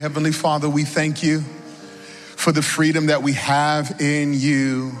Heavenly Father, we thank you for the freedom that we have in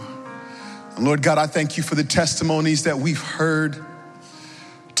you. And Lord God, I thank you for the testimonies that we've heard,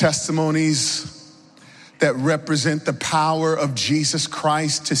 testimonies that represent the power of Jesus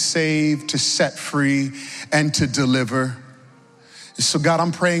Christ to save, to set free, and to deliver. So God,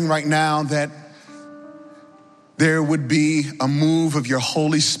 I'm praying right now that there would be a move of your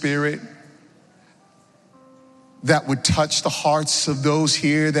Holy Spirit that would touch the hearts of those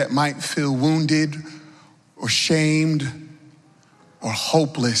here that might feel wounded or shamed or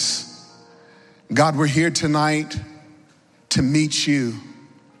hopeless. God, we're here tonight to meet you.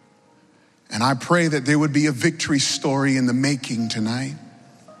 And I pray that there would be a victory story in the making tonight.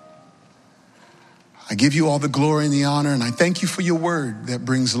 I give you all the glory and the honor, and I thank you for your word that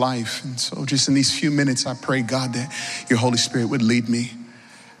brings life. And so just in these few minutes, I pray, God, that your Holy Spirit would lead me.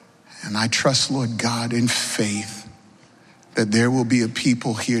 And I trust, Lord God, in faith that there will be a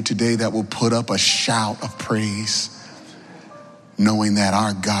people here today that will put up a shout of praise, knowing that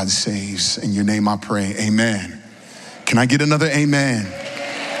our God saves. In your name I pray, amen. Can I get another amen?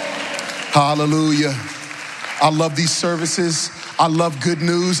 Hallelujah. I love these services. I love good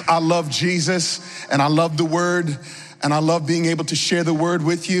news. I love Jesus, and I love the word, and I love being able to share the word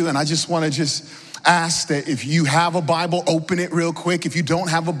with you. And I just want to ask that if you have a Bible, open it real quick. If you don't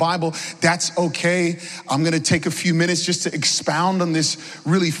have a Bible, that's okay. I'm going to take a few minutes just to expound on this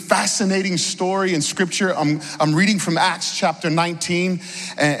really fascinating story in scripture. I'm reading from Acts chapter 19,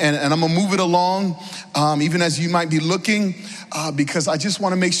 and I'm going to move it along, even as you might be looking, because I just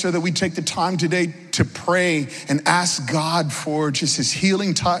want to make sure that we take the time today to pray and ask God for just his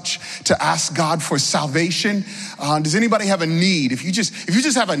healing touch, to ask God for salvation. Does anybody have a need? If you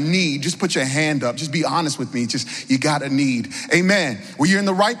just have a need, just put your hand up. Just be honest with me. You got a need. Amen. Well, you're in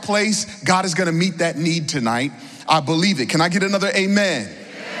the right place. God is going to meet that need tonight. I believe it. Can I get another amen?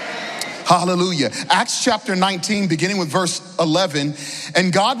 Hallelujah. Acts chapter 19, beginning with verse 11.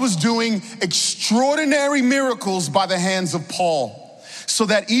 And God was doing extraordinary miracles by the hands of Paul, so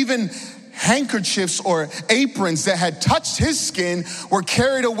that even handkerchiefs or aprons that had touched his skin were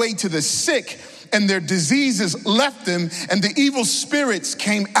carried away to the sick, and their diseases left them, and the evil spirits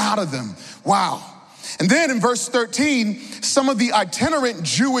came out of them. Wow. And then in verse 13, some of the itinerant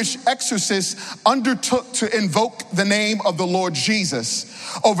Jewish exorcists undertook to invoke the name of the Lord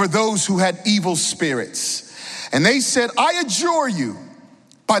Jesus over those who had evil spirits. And they said, I adjure you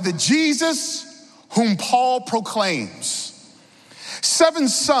by the Jesus whom Paul proclaims. 7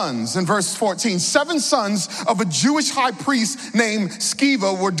 sons, in verse 14, 7 sons of a Jewish high priest named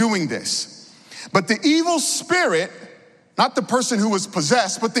Sceva were doing this. But the evil spirit, not the person who was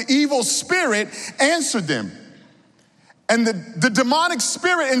possessed, but the evil spirit answered them. And the demonic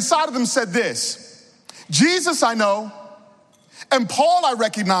spirit inside of them said this: Jesus I know, and Paul I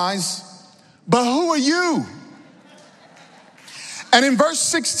recognize, but who are you? And in verse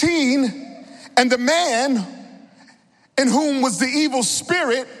 16, and the man in whom was the evil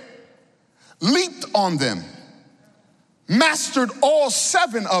spirit leaped on them, mastered all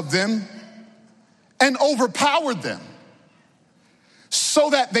 7 of them, and overpowered them, so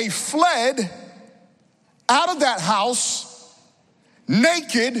that they fled out of that house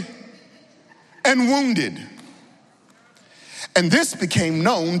naked and wounded. And this became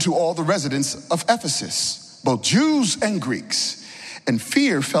known to all the residents of Ephesus, both Jews and Greeks. And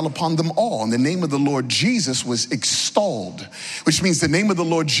fear fell upon them all, and the name of the Lord Jesus was extolled, which means the name of the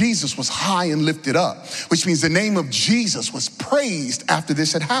Lord Jesus was high and lifted up, which means the name of Jesus was praised after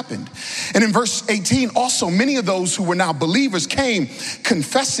this had happened. And in verse 18, also many of those who were now believers came,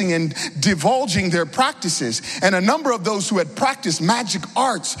 confessing and divulging their practices. And a number of those who had practiced magic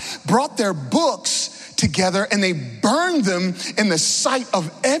arts brought their books together, and they burned them in the sight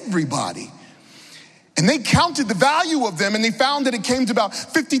of everybody. And they counted the value of them, and they found that it came to about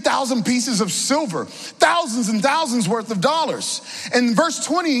 50,000 pieces of silver, thousands and thousands worth of dollars. And verse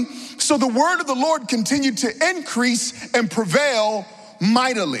 20, so the word of the Lord continued to increase and prevail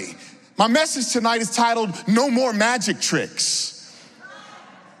mightily. My message tonight is titled, No More Magic Tricks.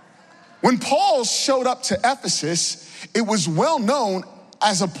 When Paul showed up to Ephesus, it was well known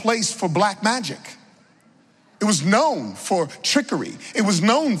as a place for black magic. It was known for trickery. It was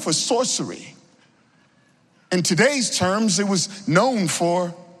known for sorcery. In today's terms, it was known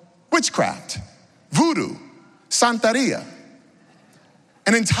for witchcraft, voodoo, Santeria.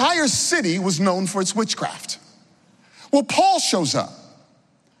 An entire city was known for its witchcraft. Well, Paul shows up,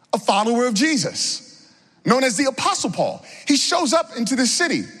 a follower of Jesus, known as the Apostle Paul. He shows up into the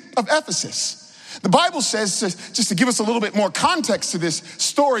city of Ephesus. The Bible says, just to give us a little bit more context to this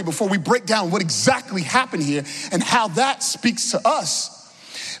story before we break down what exactly happened here and how that speaks to us.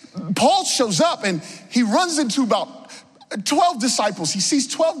 Paul shows up and he runs into about 12 disciples. He sees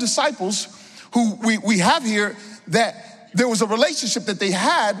 12 disciples who we have here that there was a relationship that they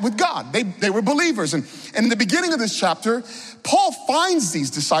had with God. They were believers. And in the beginning of this chapter, Paul finds these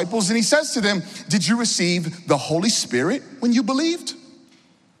disciples and he says to them, did you receive the Holy Spirit when you believed?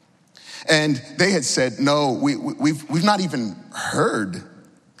 And they had said, no, we've not even heard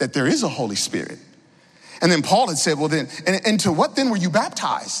that there is a Holy Spirit. And then Paul had said, well then, and to what then were you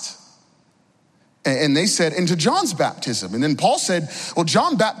baptized? And they said, into John's baptism. And then Paul said, well,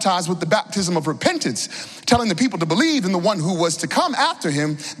 John baptized with the baptism of repentance, telling the people to believe in the one who was to come after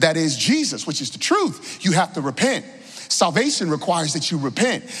him, that is Jesus, which is the truth. You have to repent. Salvation requires that you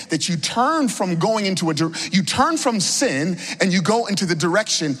repent, that you turn from you turn from sin and you go into the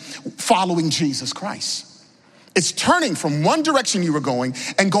direction following Jesus Christ. It's turning from one direction you were going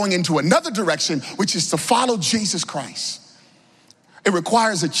and going into another direction, which is to follow Jesus Christ. It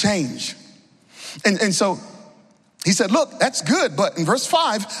requires a change. And so he said, look, that's good. But in verse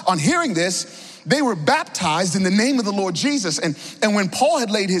 5, on hearing this, they were baptized in the name of the Lord Jesus. And when Paul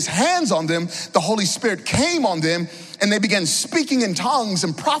had laid his hands on them, the Holy Spirit came on them and they began speaking in tongues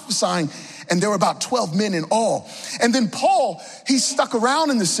and prophesying. And there were about 12 men in all. And then Paul, he stuck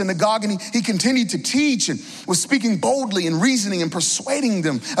around in the synagogue and he continued to teach and was speaking boldly and reasoning and persuading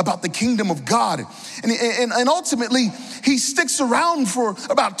them about the kingdom of God. And ultimately, he sticks around for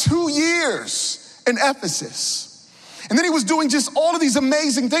about 2 years in Ephesus. And then he was doing just all of these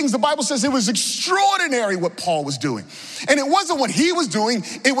amazing things. The Bible says it was extraordinary what Paul was doing. And it wasn't what he was doing,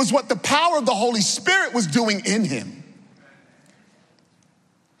 it was what the power of the Holy Spirit was doing in him.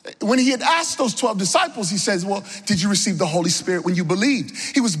 When he had asked those 12 disciples, he says, well, did you receive the Holy Spirit when you believed?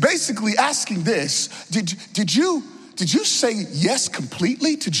 He was basically asking this, did you say yes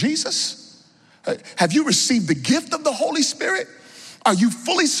completely to Jesus? Have you received the gift of the Holy Spirit? Are you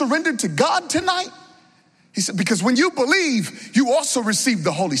fully surrendered to God tonight? He said, because when you believe, you also receive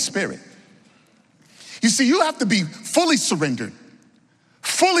the Holy Spirit. You see, you have to be fully surrendered,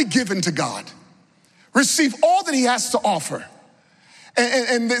 fully given to God, receive all that he has to offer.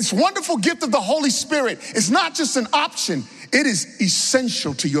 And this wonderful gift of the Holy Spirit is not just an option, it is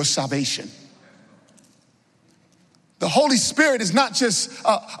essential to your salvation. The Holy Spirit is not just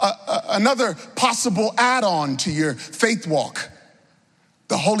another possible add-on to your faith walk.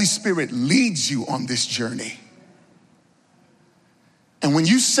 The Holy Spirit leads you on this journey. And when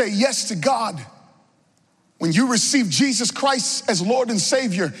you say yes to God, when you receive Jesus Christ as Lord and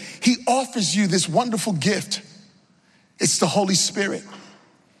Savior, he offers you this wonderful gift. It's the Holy Spirit.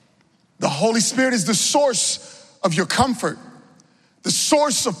 The Holy Spirit is the source of your comfort, the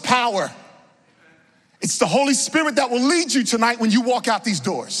source of power. It's the Holy Spirit that will lead you tonight when you walk out these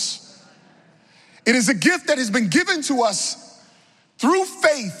doors. It is a gift that has been given to us through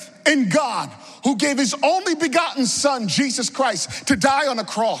faith in God, who gave his only begotten Son, Jesus Christ, to die on a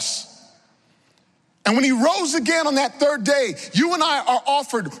cross. And when he rose again on that third day, you and I are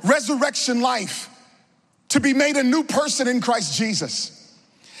offered resurrection life to be made a new person in Christ Jesus.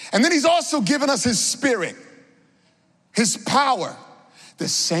 And then he's also given us his Spirit, his power. The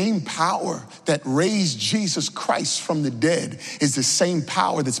same power that raised Jesus Christ from the dead is the same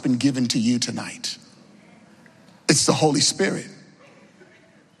power that's been given to you tonight. It's the Holy Spirit.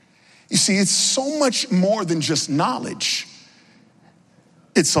 You see, it's so much more than just knowledge.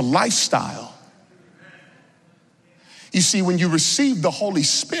 It's a lifestyle. You see, when you receive the Holy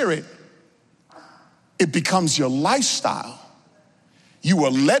Spirit, it becomes your lifestyle. You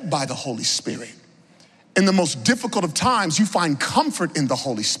are led by the Holy Spirit. In the most difficult of times, you find comfort in the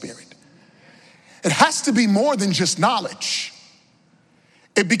Holy Spirit. It has to be more than just knowledge.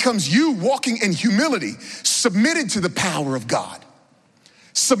 It becomes you walking in humility, submitted to the power of God,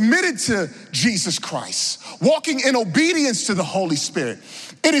 submitted to Jesus Christ, walking in obedience to the Holy Spirit.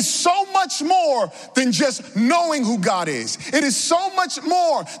 It is so much more than just knowing who God is. It is so much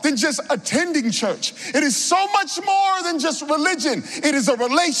more than just attending church. It is so much more than just religion. It is a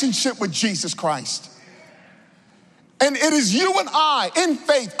relationship with Jesus Christ. And it is you and I, in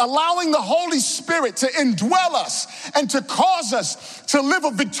faith, allowing the Holy Spirit to indwell us and to cause us to live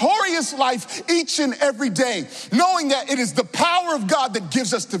a victorious life each and every day, knowing that it is the power of God that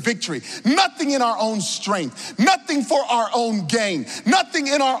gives us the victory. Nothing in our own strength, nothing for our own gain, nothing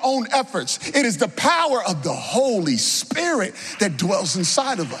in our own efforts. It is the power of the Holy Spirit that dwells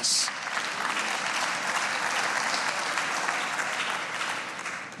inside of us.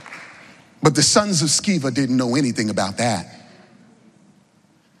 But the sons of Sceva didn't know anything about that.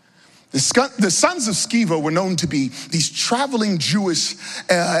 The sons of Sceva were known to be these traveling Jewish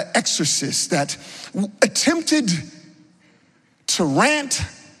exorcists that attempted to rant,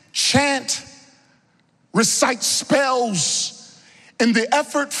 chant, recite spells in the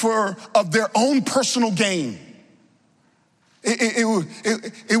effort of their own personal gain.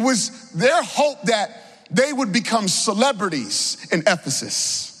 It was their hope that they would become celebrities in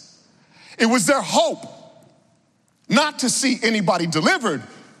Ephesus. It was their hope not to see anybody delivered,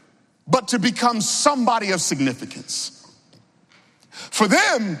 but to become somebody of significance. For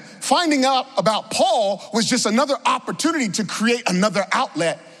them, finding out about Paul was just another opportunity to create another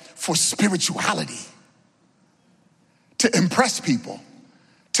outlet for spirituality, to impress people,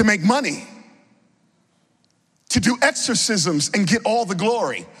 to make money, to do exorcisms and get all the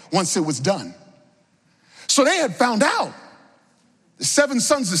glory once it was done. So they had found out. The 7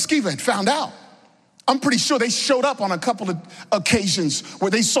 sons of Sceva had found out. I'm pretty sure they showed up on a couple of occasions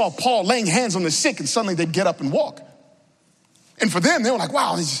where they saw Paul laying hands on the sick and suddenly they'd get up and walk. And for them, they were like,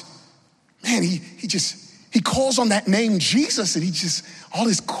 wow, he calls on that name Jesus and all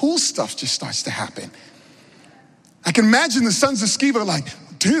this cool stuff just starts to happen. I can imagine the sons of Sceva like,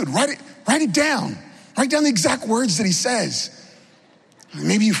 dude, write it down. Write down the exact words that he says.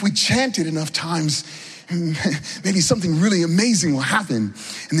 Maybe if we chant it enough times, maybe something really amazing will happen.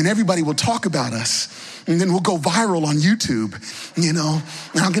 And then everybody will talk about us. And then we'll go viral on YouTube, and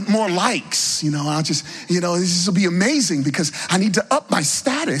I'll get more likes, this will be amazing because I need to up my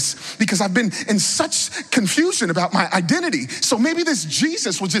status because I've been in such confusion about my identity. So maybe this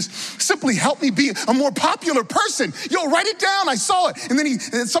Jesus will just simply help me be a more popular person. Yo, write it down, I saw it. And then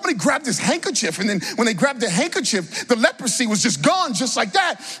somebody grabbed this handkerchief, and then when they grabbed the handkerchief, the leprosy was just gone just like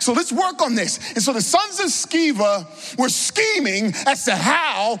that. So let's work on this. And so the sons of Sceva were scheming as to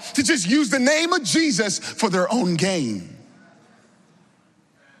how to just use the name of Jesus for their own gain.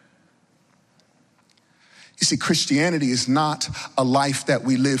 You see, Christianity is not a life that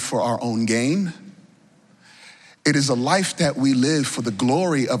we live for our own gain. It is a life that we live for the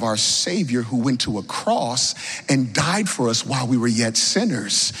glory of our Savior who went to a cross and died for us while we were yet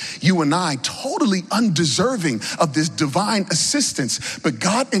sinners. You and I, totally undeserving of this divine assistance, but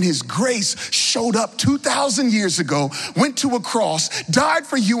God in his grace showed up 2,000 years ago, went to a cross, died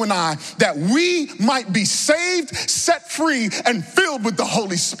for you and I, that we might be saved, set free, and filled with the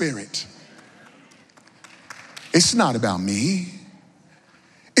Holy Spirit. It's not about me.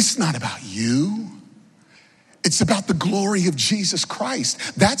 It's not about you. It's about the glory of Jesus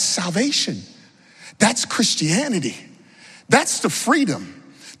Christ. That's salvation. That's Christianity. That's the freedom.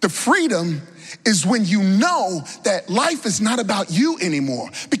 The freedom is when you know that life is not about you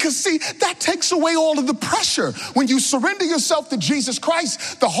anymore. Because see, that takes away all of the pressure. When you surrender yourself to Jesus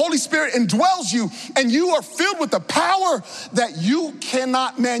Christ, the Holy Spirit indwells you and you are filled with the power that you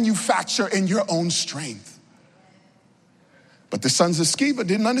cannot manufacture in your own strength. But the sons of Sceva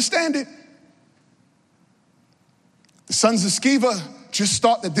didn't understand it. The sons of Sceva just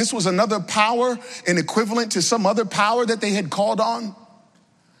thought that this was another power and equivalent to some other power that they had called on.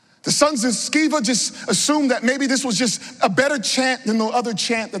 The sons of Sceva just assumed that maybe this was just a better chant than the other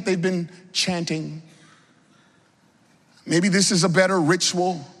chant that they've been chanting. Maybe this is a better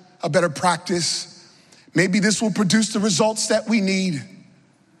ritual, a better practice. Maybe this will produce the results that we need.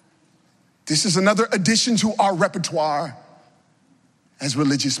 This is another addition to our repertoire as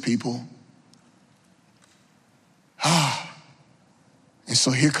religious people. And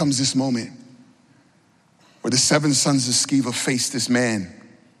so here comes this moment where the 7 sons of Sceva face this man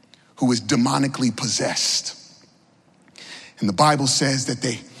who is demonically possessed. And the Bible says that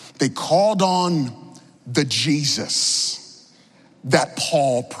they called on the Jesus that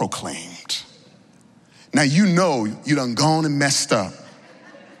Paul proclaimed. Now you know you done gone and messed up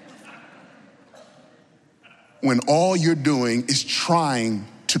when all you're doing is trying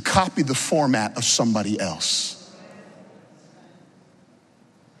to copy the format of somebody else.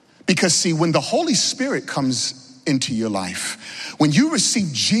 Because see, when the Holy Spirit comes into your life, when you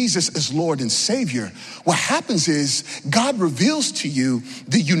receive Jesus as Lord and Savior, what happens is God reveals to you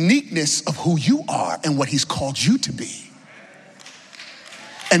the uniqueness of who you are and what he's called you to be.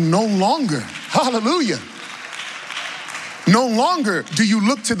 And no longer, hallelujah, no longer do you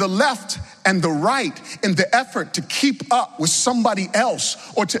look to the left and the right in the effort to keep up with somebody else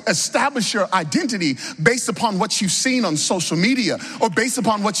or to establish your identity based upon what you've seen on social media or based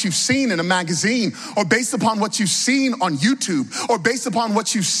upon what you've seen in a magazine or based upon what you've seen on YouTube or based upon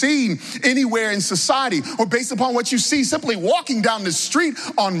what you've seen anywhere in society or based upon what you see simply walking down the street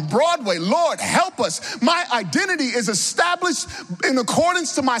on Broadway. Lord, help us. My identity is established in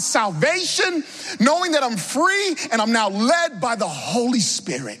accordance to my salvation, knowing that I'm free and I'm now led by the Holy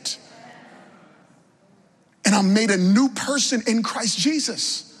Spirit. And I'm made a new person in Christ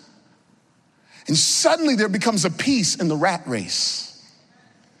Jesus. And suddenly there becomes a peace in the rat race.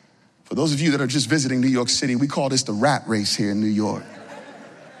 For those of you that are just visiting New York City, we call this the rat race here in New York.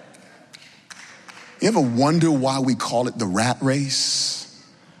 You ever wonder why we call it the rat race?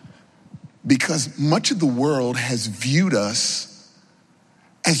 Because much of the world has viewed us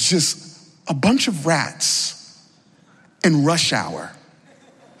as just a bunch of rats in rush hour,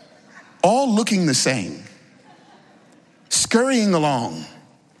 all looking the same, scurrying along,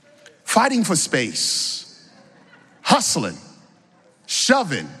 fighting for space, hustling,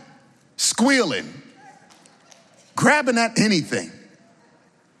 shoving, squealing, grabbing at anything.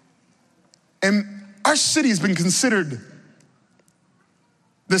 And our city has been considered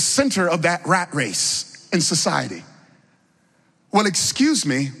the center of that rat race in society. Well, excuse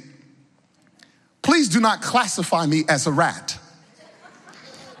me, please do not classify me as a rat.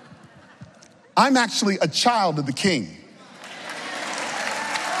 I'm actually a child of the King.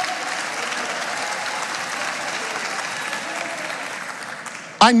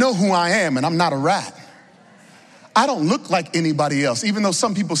 I know who I am, and I'm not a rat. I don't look like anybody else, even though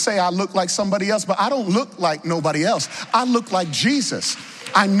some people say I look like somebody else, but I don't look like nobody else. I look like Jesus.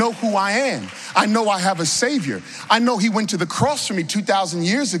 I know who I am. I know I have a Savior. I know he went to the cross for me 2,000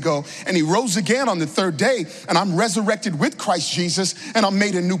 years ago, and he rose again on the third day, and I'm resurrected with Christ Jesus, and I'm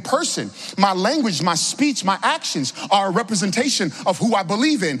made a new person. My language, my speech, my actions are a representation of who I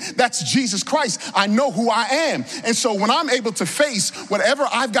believe in. That's Jesus Christ. I know who I am. And so when I'm able to face whatever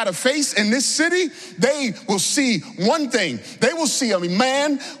I've got to face in this city, they will see one thing. They will see a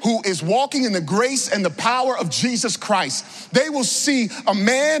man who is walking in the grace and the power of Jesus Christ. They will see a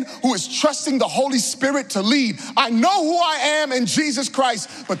man who is trusting the Holy Spirit to lead. I know who I am in Jesus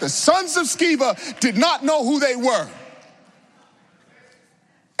Christ, but the sons of Sceva did not know who they were.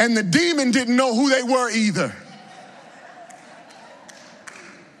 And the demon didn't know who they were either.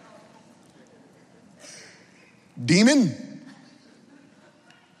 Demon,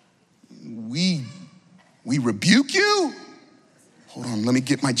 we rebuke you. Hold on, let me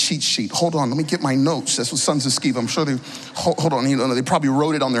get my cheat sheet. Hold on, let me get my notes. That's what sons of Sceva, I'm sure hold on, they probably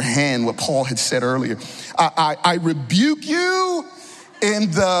wrote it on their hand, what Paul had said earlier. I rebuke you in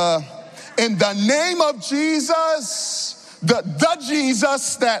the name of Jesus, the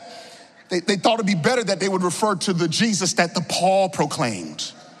Jesus that they thought it'd be better that they would refer to the Jesus that the Paul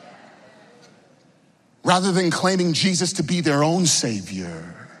proclaimed, rather than claiming Jesus to be their own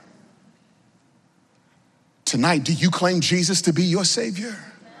Savior. Tonight, do you claim Jesus to be your Savior?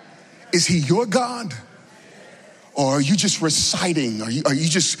 Is he your God? Or are you just reciting? Are you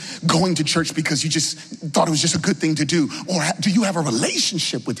just going to church because you just thought it was just a good thing to do? Or do you have a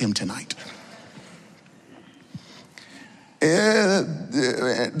relationship with him tonight? The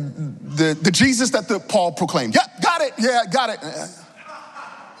Jesus that the Paul proclaimed. Yeah, got it. Yeah, got it.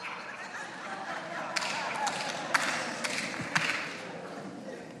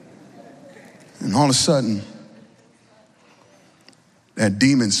 And all of a sudden, that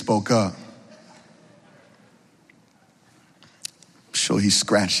demon spoke up. I'm sure he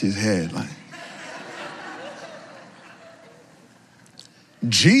scratched his head like,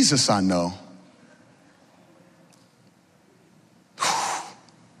 Jesus I know.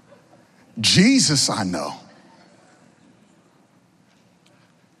 Jesus I know.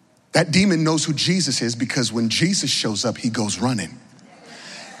 That demon knows who Jesus is because when Jesus shows up, he goes running.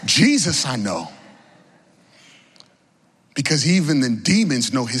 Jesus I know. Because even the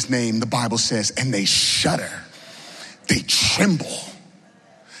demons know his name, the Bible says, and they shudder. They tremble.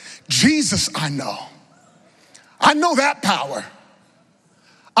 Jesus I know. I know that power.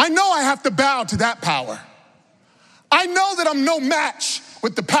 I know I have to bow to that power. I know that I'm no match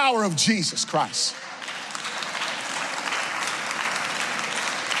with the power of Jesus Christ.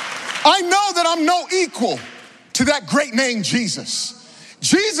 I know that I'm no equal to that great name, Jesus.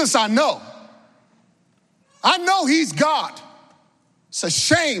 Jesus I know. I know he's God. It's a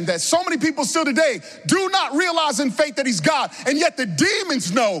shame that so many people still today do not realize in faith that he's God, and yet the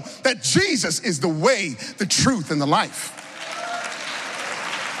demons know that Jesus is the way, the truth, and the life.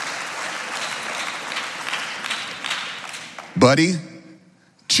 Buddy,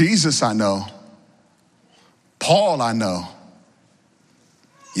 Jesus I know. Paul I know.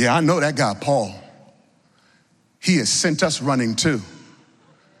 Yeah, I know that guy, Paul. He has sent us running too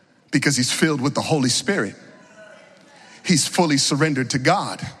because he's filled with the Holy Spirit. He's fully surrendered to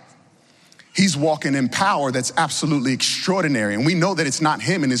God. He's walking in power that's absolutely extraordinary. And we know that it's not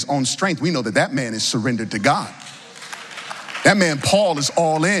him in his own strength. We know that that man is surrendered to God. That man, Paul, is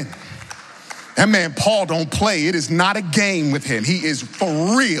all in. That man, Paul, don't play. It is not a game with him. He is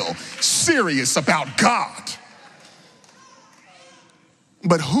for real serious about God.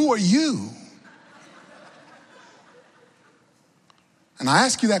 But who are you? And I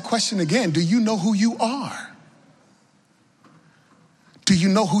ask you that question again. Do you know who you are? Do you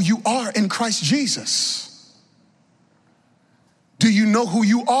know who you are in Christ Jesus? Do you know who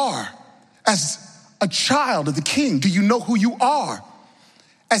you are as a child of the King? Do you know who you are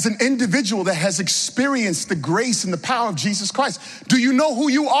as an individual that has experienced the grace and the power of Jesus Christ? Do you know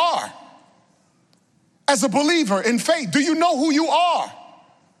who you are as a believer in faith? Do you know who you are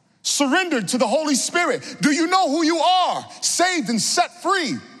surrendered to the Holy Spirit? Do you know who you are saved and set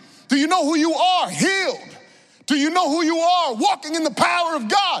free? Do you know who you are healed? Do you know who you are walking in the power of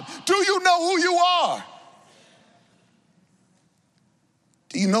God? Do you know who you are?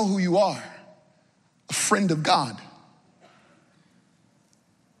 Do you know who you are? A friend of God.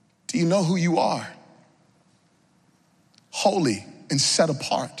 Do you know who you are? Holy and set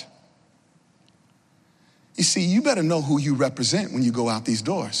apart. You see, you better know who you represent when you go out these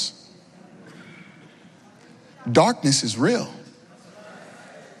doors. Darkness is real.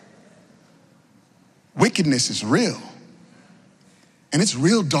 Wickedness is real. And it's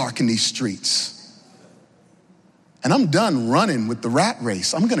real dark in these streets. And I'm done running with the rat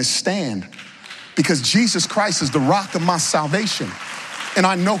race. I'm gonna stand because Jesus Christ is the rock of my salvation. And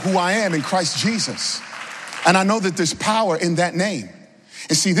I know who I am in Christ Jesus. And I know that there's power in that name.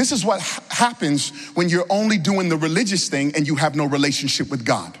 And see, this is what happens when you're only doing the religious thing and you have no relationship with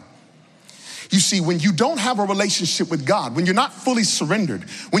God. You see, when you don't have a relationship with God, when you're not fully surrendered,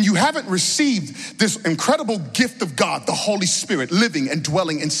 when you haven't received this incredible gift of God, the Holy Spirit living and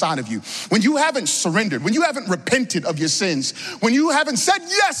dwelling inside of you, when you haven't surrendered, when you haven't repented of your sins, when you haven't said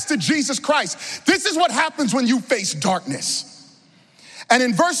yes to Jesus Christ, this is what happens when you face darkness. And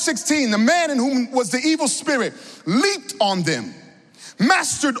in verse 16, the man in whom was the evil spirit leaped on them,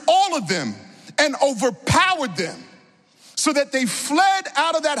 mastered all of them, and overpowered them, so that they fled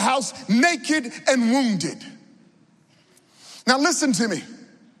out of that house naked and wounded. Now listen to me.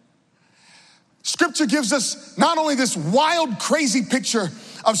 Scripture gives us not only this wild, crazy picture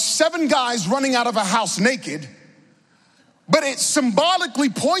of 7 guys running out of a house naked, but it symbolically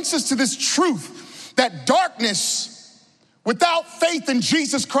points us to this truth that darkness without faith in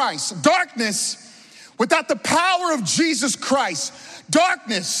Jesus Christ, darkness without the power of Jesus Christ,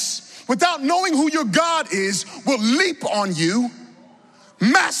 darkness without knowing who your God is, will leap on you,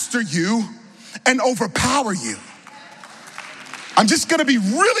 master you, and overpower you. I'm just gonna be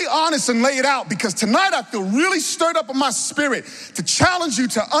really honest and lay it out because tonight I feel really stirred up in my spirit to challenge you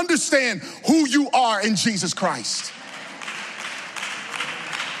to understand who you are in Jesus Christ.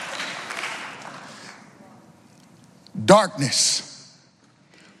 Darkness,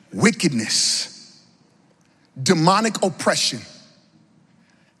 wickedness, demonic oppression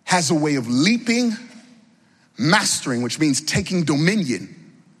has a way of leaping, mastering, which means taking dominion,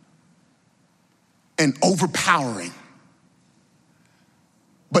 and overpowering.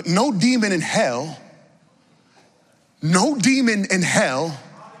 But no demon in hell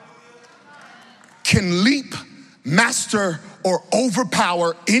can leap, master, or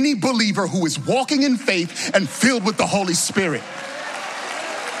overpower any believer who is walking in faith and filled with the Holy Spirit.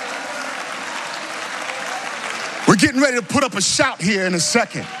 We're getting ready to put up a shout here in a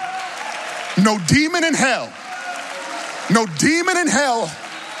second. No demon in hell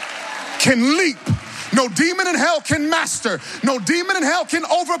can leap. No demon in hell can master. No demon in hell can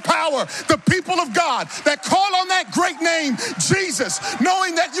overpower the people of God that call on that great name, Jesus,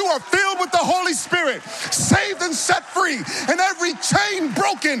 knowing that you are filled with the Holy Spirit, saved and set free, and every chain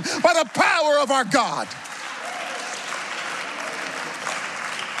broken by the power of our God.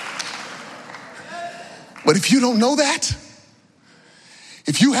 But if you don't know that,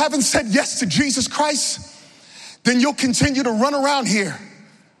 if you haven't said yes to Jesus Christ, then you'll continue to run around here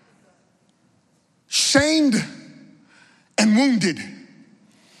shamed and wounded.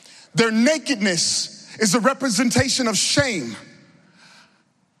 Their nakedness is a representation of shame,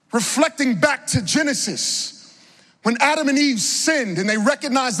 reflecting back to Genesis when Adam and Eve sinned and they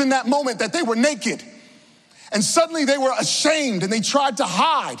recognized in that moment that they were naked. And suddenly they were ashamed and they tried to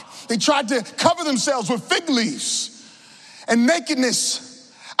hide. They tried to cover themselves with fig leaves. And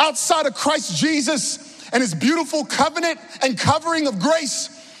nakedness outside of Christ Jesus and his beautiful covenant and covering of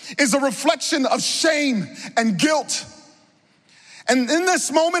grace is a reflection of shame and guilt. And in this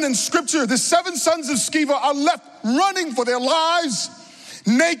moment in scripture, the 7 sons of Sceva are left running for their lives,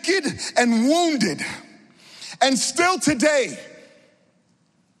 naked and wounded. And still today,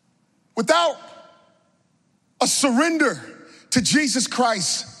 without a surrender to Jesus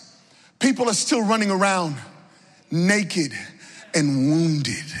Christ, people are still running around naked and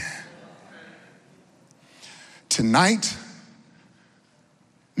wounded. Tonight,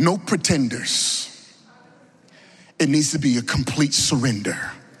 no pretenders. it needs to be a complete surrender.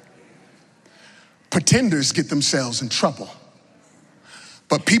 Pretenders get themselves in trouble.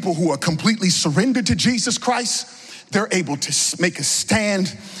 But people who are completely surrendered to Jesus Christ, they're able to make a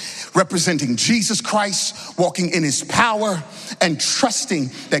stand representing Jesus Christ, walking in his power and trusting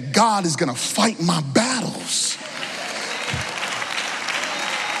that God is gonna fight my battles.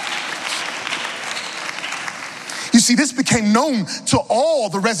 You see, this became known to all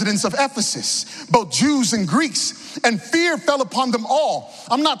the residents of Ephesus, both Jews and Greeks, and fear fell upon them all.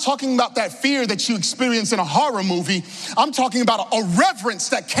 I'm not talking about that fear that you experience in a horror movie. I'm talking about a reverence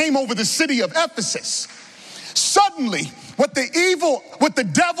that came over the city of Ephesus. Suddenly, what the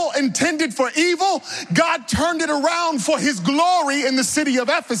devil intended for evil, God turned it around for his glory in the city of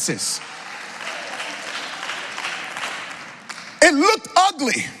Ephesus. It looked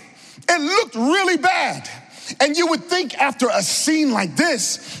ugly. It looked really bad. And you would think after a scene like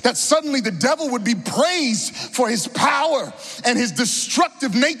this that suddenly the devil would be praised for his power and his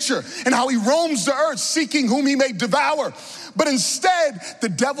destructive nature and how he roams the earth seeking whom he may devour. But instead, the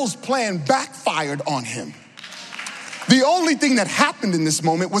devil's plan backfired on him. The only thing that happened in this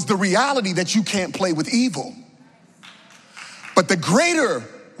moment was the reality that you can't play with evil. But the greater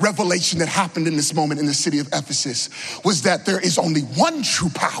revelation that happened in this moment in the city of Ephesus was that there is only one true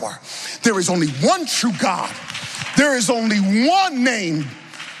power. There is only one true God. There is only one name,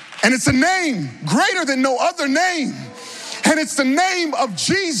 and it's a name greater than no other name, and it's the name of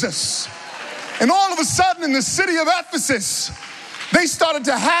Jesus. And all of a sudden in the city of Ephesus, they started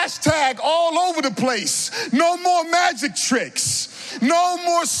to hashtag all over the place. No more magic tricks. No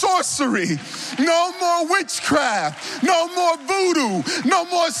more sorcery, no more witchcraft, no more voodoo, no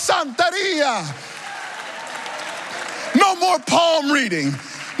more santeria, no more palm reading,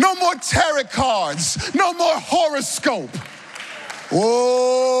 no more tarot cards, no more horoscope.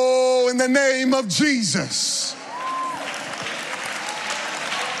 Oh, in the name of Jesus.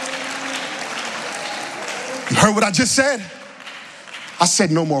 You heard what I just said? I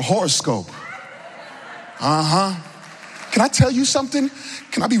said no more horoscope. Can I tell you something?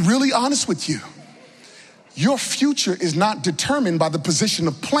 Can I be really honest with you? Your future is not determined by the position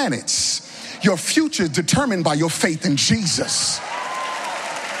of planets. Your future is determined by your faith in Jesus.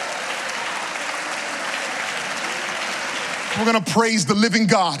 We're gonna praise the living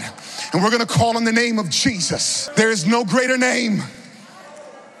God, and we're gonna call on the name of Jesus. There is no greater name.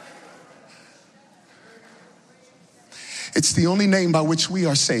 It's the only name by which we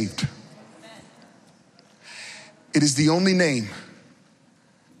are saved. It is the only name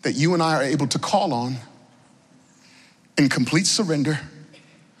that you and I are able to call on in complete surrender,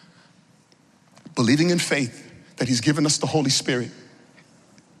 believing in faith that he's given us the Holy Spirit.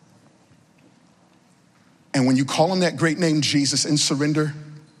 And when you call on that great name, Jesus, in surrender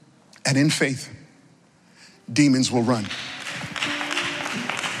and in faith, demons will run.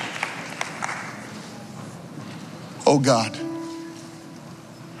 Oh God.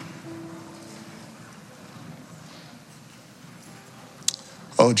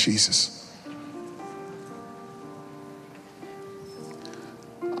 Oh, Jesus.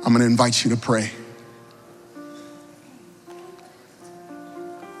 I'm going to invite you to pray.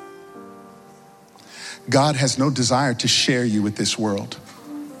 God has no desire to share you with this world.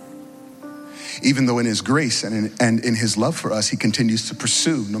 Even though in his grace and in his love for us, he continues to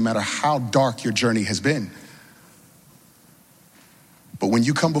pursue, no matter how dark your journey has been. But when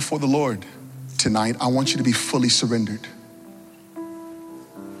you come before the Lord tonight, I want you to be fully surrendered.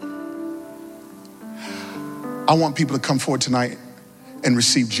 I want people to come forward tonight and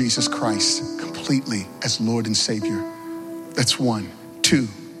receive Jesus Christ completely as Lord and Savior. That's one. Two,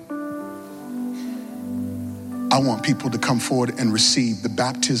 I want people to come forward and receive the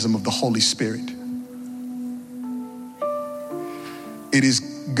baptism of the Holy Spirit. It is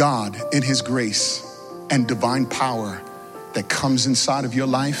God in his grace and divine power that comes inside of your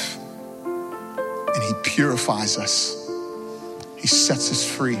life, and he purifies us. He sets us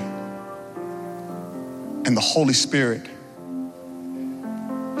free. And the Holy Spirit,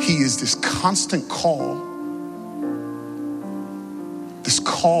 he is this constant call, this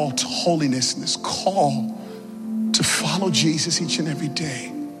call to holiness, and this call to follow Jesus each and every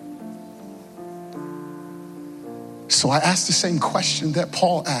day. So I asked the same question that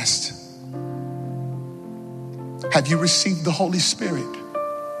Paul asked. Have you received the Holy Spirit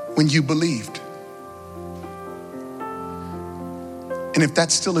when you believed? And if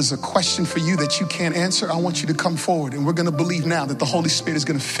that still is a question for you that you can't answer, I want you to come forward, and we're going to believe now that the Holy Spirit is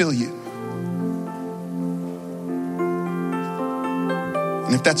going to fill you.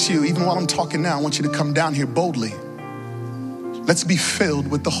 And if that's you, even while I'm talking now, I want you to come down here boldly. Let's be filled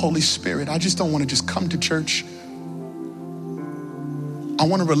with the Holy Spirit. I just don't want to just come to church I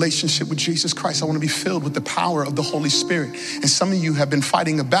want a relationship with Jesus Christ. I want to be filled with the power of the Holy Spirit. And some of you have been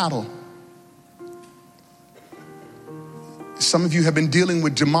fighting a battle. Some of you have been dealing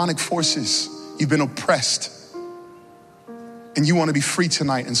with demonic forces. You've been oppressed. And you want to be free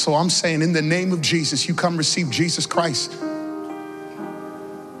tonight. And so I'm saying, in the name of Jesus, you come receive Jesus Christ.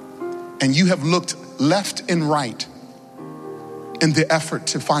 And you have looked left and right in the effort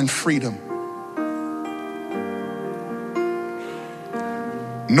to find freedom.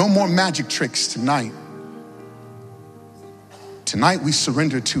 No more magic tricks tonight. Tonight we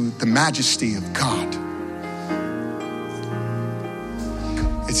surrender to the majesty of God.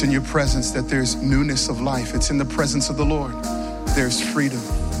 It's in your presence that there's newness of life. It's in the presence of the Lord. There's freedom.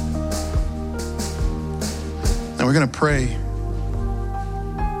 And we're going to pray.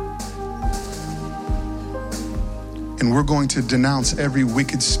 And we're going to denounce every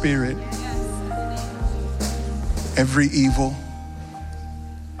wicked spirit, every evil,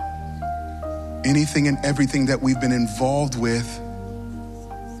 anything and everything that we've been involved with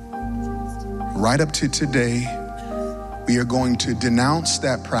right up to today. We are going to denounce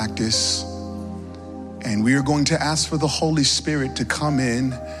that practice, and we are going to ask for the Holy Spirit to come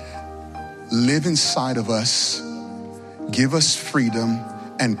in, live inside of us, give us freedom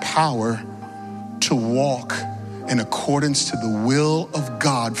and power to walk in accordance to the will of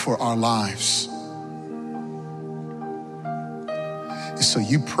God for our lives. So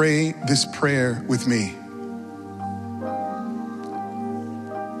you pray this prayer with me.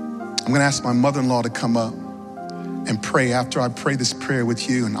 I'm going to ask my mother-in-law to come up and pray after I pray this prayer with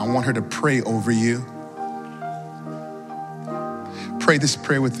you, and I want her to pray over you. Pray this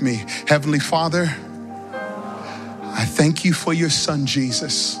prayer with me. Heavenly Father, I thank you for your son,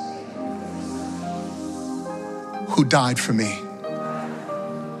 Jesus, who died for me,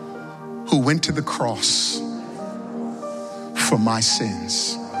 who went to the cross for my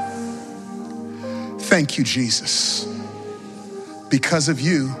sins. Thank you, Jesus. Because of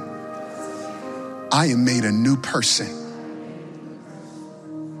you, I am made a new person.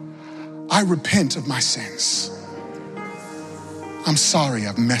 I repent of my sins. I'm sorry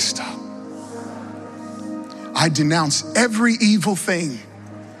I've messed up. I denounce every evil thing,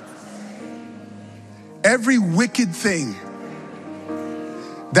 every wicked thing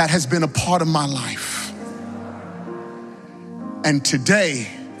that has been a part of my life. And today,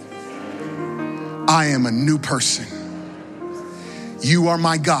 I am a new person. You are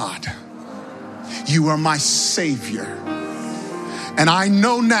my God. You are my Savior. And I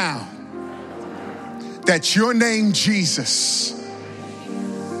know now that your name, Jesus,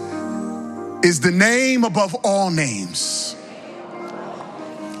 is the name above all names.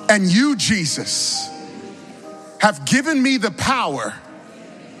 And you, Jesus, have given me the power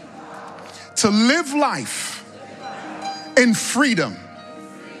to live life in freedom,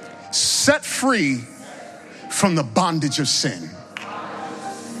 set free from the bondage of sin.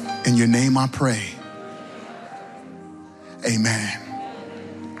 In your name I pray. Amen.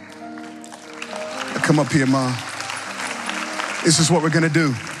 Come up here, Mom. This is what we're gonna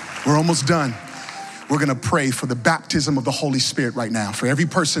do. We're almost done. We're gonna pray for the baptism of the Holy Spirit right now. For every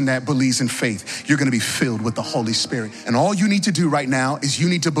person that believes in faith, you're gonna be filled with the Holy Spirit. And all you need to do right now is you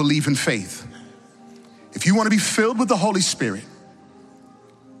need to believe in faith. If you wanna be filled with the Holy Spirit,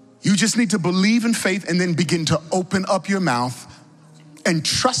 you just need to believe in faith and then begin to open up your mouth and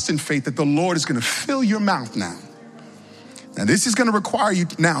trust in faith that the Lord is gonna fill your mouth now. Now this is gonna require you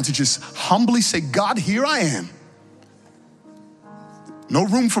now to just humbly say, God, here I am. No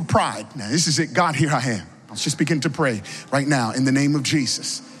room for pride. Now this is it, God, here I am. Let's just begin to pray right now in the name of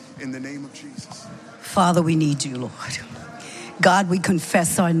Jesus. In the name of Jesus. Father, we need you, Lord. God, we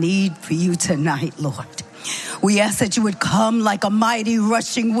confess our need for you tonight, Lord. We ask that you would come like a mighty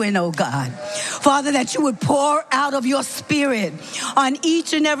rushing wind, oh God. Father, that you would pour out of your spirit on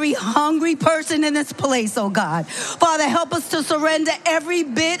each and every hungry person in this place, oh God. Father, help us to surrender every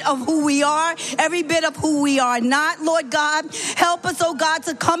bit of who we are, every bit of who we are not, Lord God. Help us, oh God,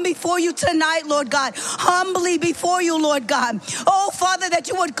 to come before you tonight, Lord God, humbly before you, Lord God. Oh, Father, that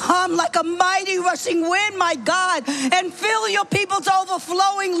you would come like a mighty rushing wind, my God, and fill your people to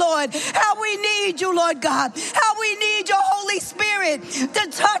overflowing, Lord. How we need you, Lord God. How we need your Holy Spirit to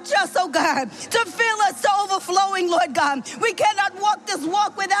touch us, oh God, to fill us to overflowing, Lord God. We cannot walk this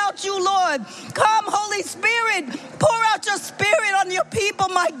walk without you, Lord. Come, Holy Spirit, pour out your spirit on your people,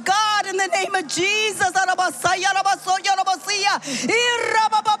 my God, in the name of Jesus.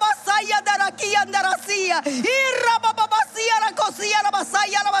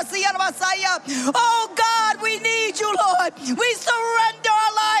 Oh God, we need you, Lord. We surrender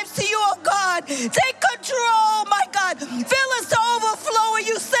our lives to you, oh God. Take control, my God. Fill us to overflowing,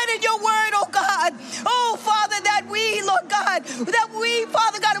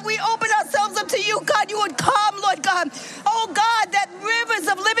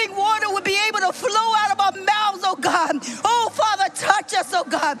 us, oh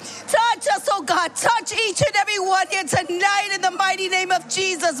God. Touch us, oh God. Touch each and every one here tonight in the mighty name of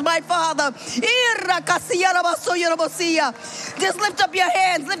Jesus, my Father. Just lift up your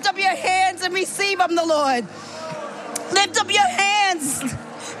hands. Lift up your hands and receive from the Lord. Lift up your hands.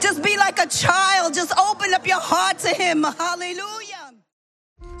 Just be like a child. Just open up your heart to him. Hallelujah.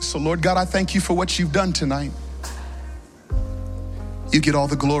 So, Lord God, I thank you for what you've done tonight. You get all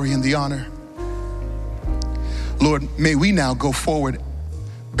the glory and the honor. Lord, may we now go forward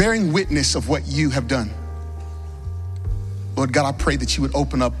bearing witness of what you have done. Lord God, I pray that you would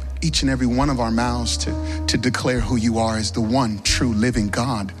open up each and every one of our mouths to declare who you are as the one true living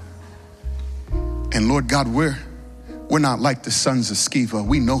God. And Lord God, we're not like the sons of Sceva.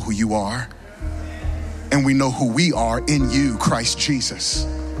 We know who you are. And we know who we are in you, Christ Jesus.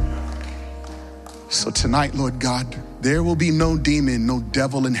 So tonight, Lord God, there will be no demon, no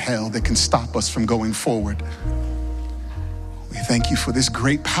devil in hell that can stop us from going forward. We thank you for this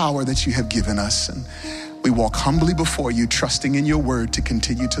great power that you have given us. And we walk humbly before you, trusting in your word to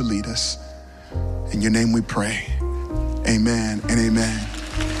continue to lead us. In your name we pray. Amen and amen.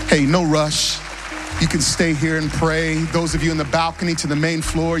 Hey, no rush. You can stay here and pray. Those of you in the balcony to the main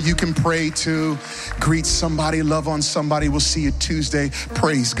floor, you can pray too. Greet somebody, love on somebody. We'll see you Tuesday.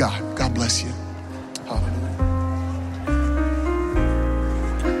 Praise God. God bless you.